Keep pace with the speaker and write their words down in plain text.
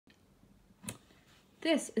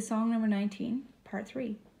This is song number 19, part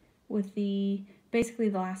 3, with basically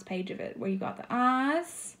the last page of it, where you got the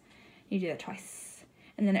ahs, you do that twice.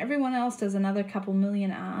 And then everyone else does another couple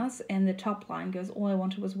million ahs, and the top line goes, all I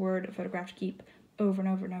wanted was word, a photograph to keep, over and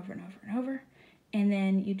over and over and over and over. And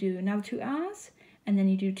then you do another 2 ahs, and then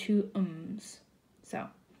you do 2 ums. So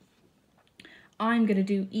I'm going to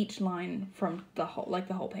do each line from the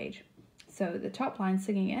whole page. So the top line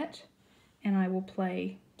singing it, and I will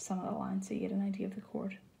play some of the lines so you get an idea of the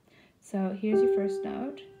chord. So here's your first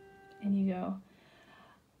note, and you go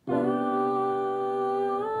and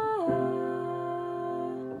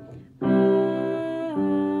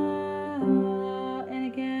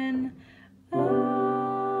again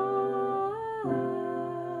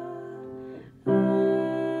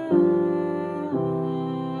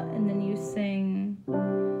and then you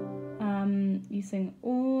sing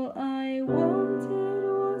all I wanted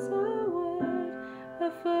was a word, a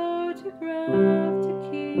photograph to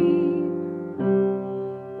keep.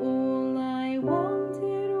 All I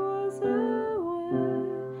wanted was a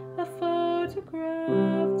word, a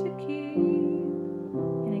photograph to keep.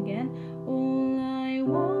 And again, all I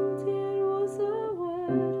wanted was a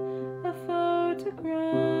word, a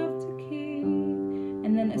photograph to keep.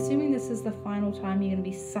 And then, assuming this is the final time, you're going to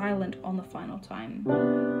be silent on the final time.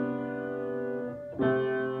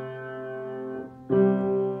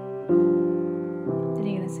 Then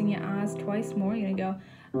you're going to sing your ahs twice more. You're going to go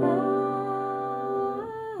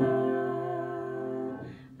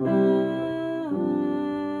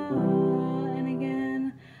and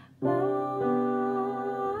again and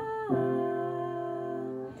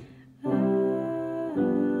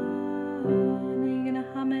then you're going to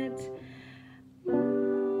hum it.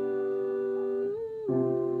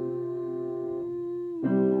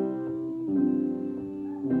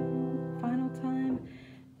 Final time.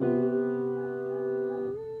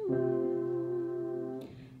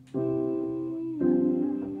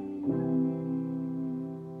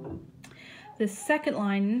 The second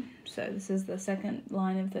line, so this is the second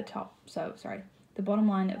line of the top, the bottom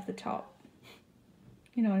line of the top.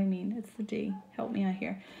 You know what I mean, it's the D. Help me out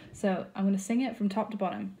here. So I'm going to sing it from top to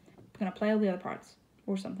bottom. I'm going to play all the other parts,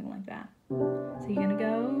 or something like that. So you're going to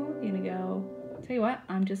go, tell you what,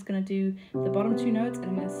 I'm just going to do the bottom 2 notes, and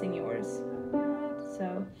I'm going to sing yours.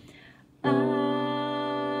 So,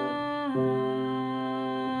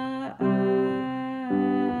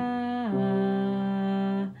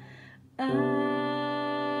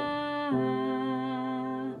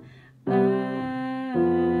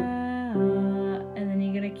 and then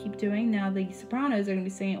you're going to keep doing. Now the sopranos are going to be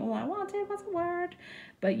singing all I wanted was a word,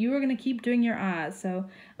 but you are going to keep doing your ahs. So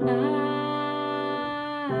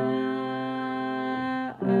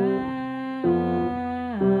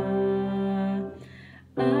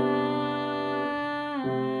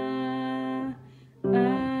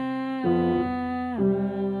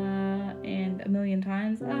and a million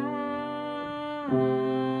times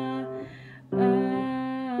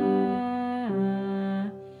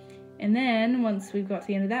and then once we've got to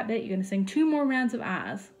the end of that bit, you're going to sing 2 more rounds of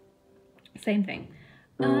ahs. Same thing.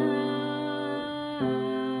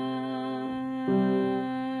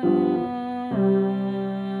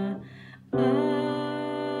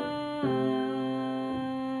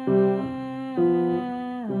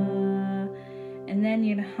 And then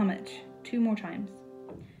you're going to hum it 2 more times.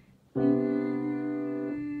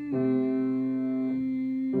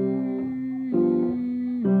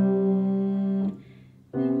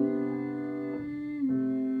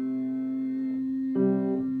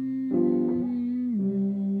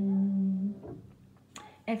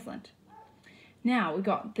 Excellent. Now we've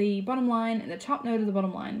got the bottom line and the top note of the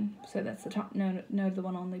bottom line. So that's the top note of the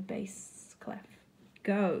one on the bass clef.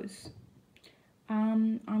 Goes.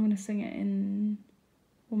 I'm going to sing it in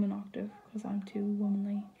woman octave because I'm too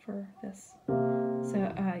womanly for this.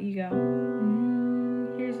 So you go,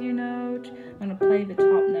 here's your note. I'm going to play the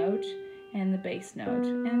top note and the bass note.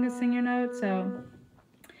 And I'm going to sing your note. So,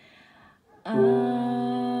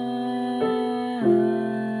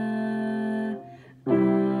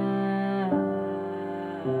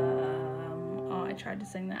 I tried to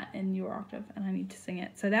sing that in your octave and I need to sing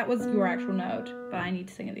it. So that was your actual note, but I need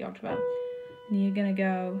to sing it the octave up. And you're gonna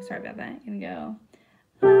go, sorry about that, you're gonna go.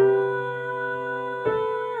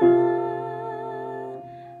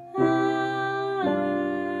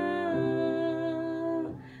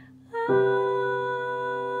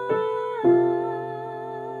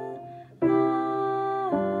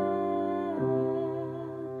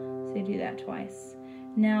 So you do that twice.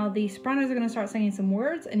 Now the sopranos are going to start singing some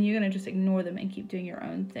words, and you're going to just ignore them and keep doing your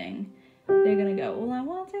own thing. They're going to go, all I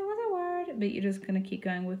wanted was a word, but you're just going to keep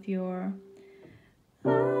going with your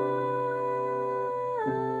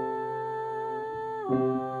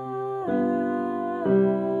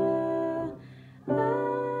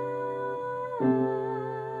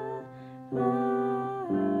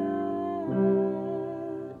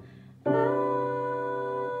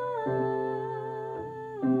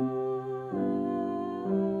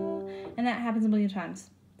that happens a million times.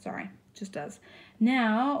 Sorry, it just does.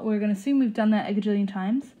 Now, we're going to assume we've done that a gajillion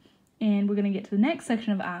times, and we're going to get to the next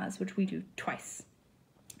section of R's, which we do twice.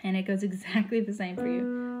 And it goes exactly the same for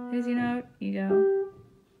you. Here's your note, you go.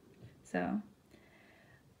 So.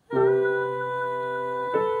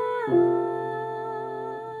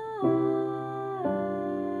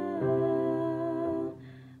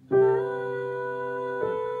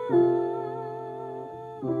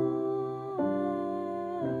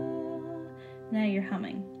 Now you're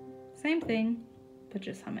humming. Same thing, but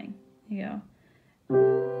just humming. You go.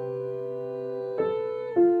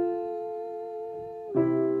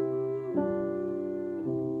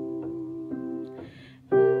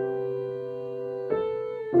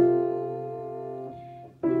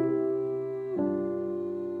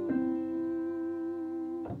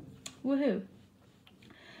 Woohoo.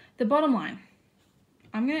 The bottom line.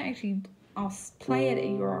 I'm going to actually, I'll play it at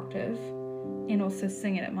your octave and also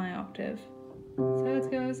sing it at my octave. So it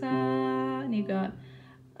goes, and you got,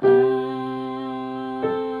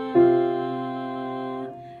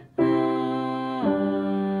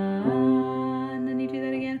 and then you do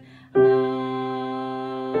that again.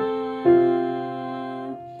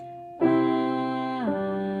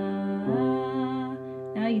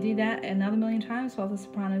 Now you do that another million times while the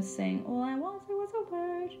sopranos sing, all I want was a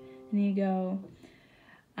word. And you go,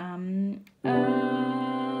 and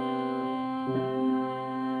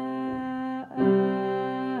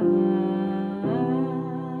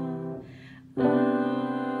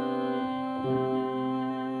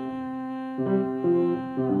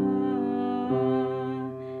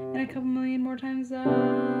a couple million more times, when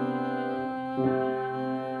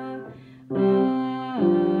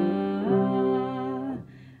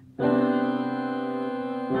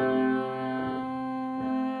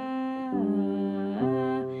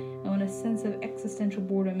a sense of existential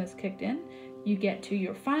boredom is kicked in, you get to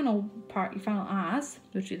your final part, your final R's,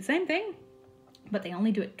 which do the same thing, but they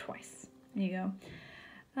only do it twice. There you go.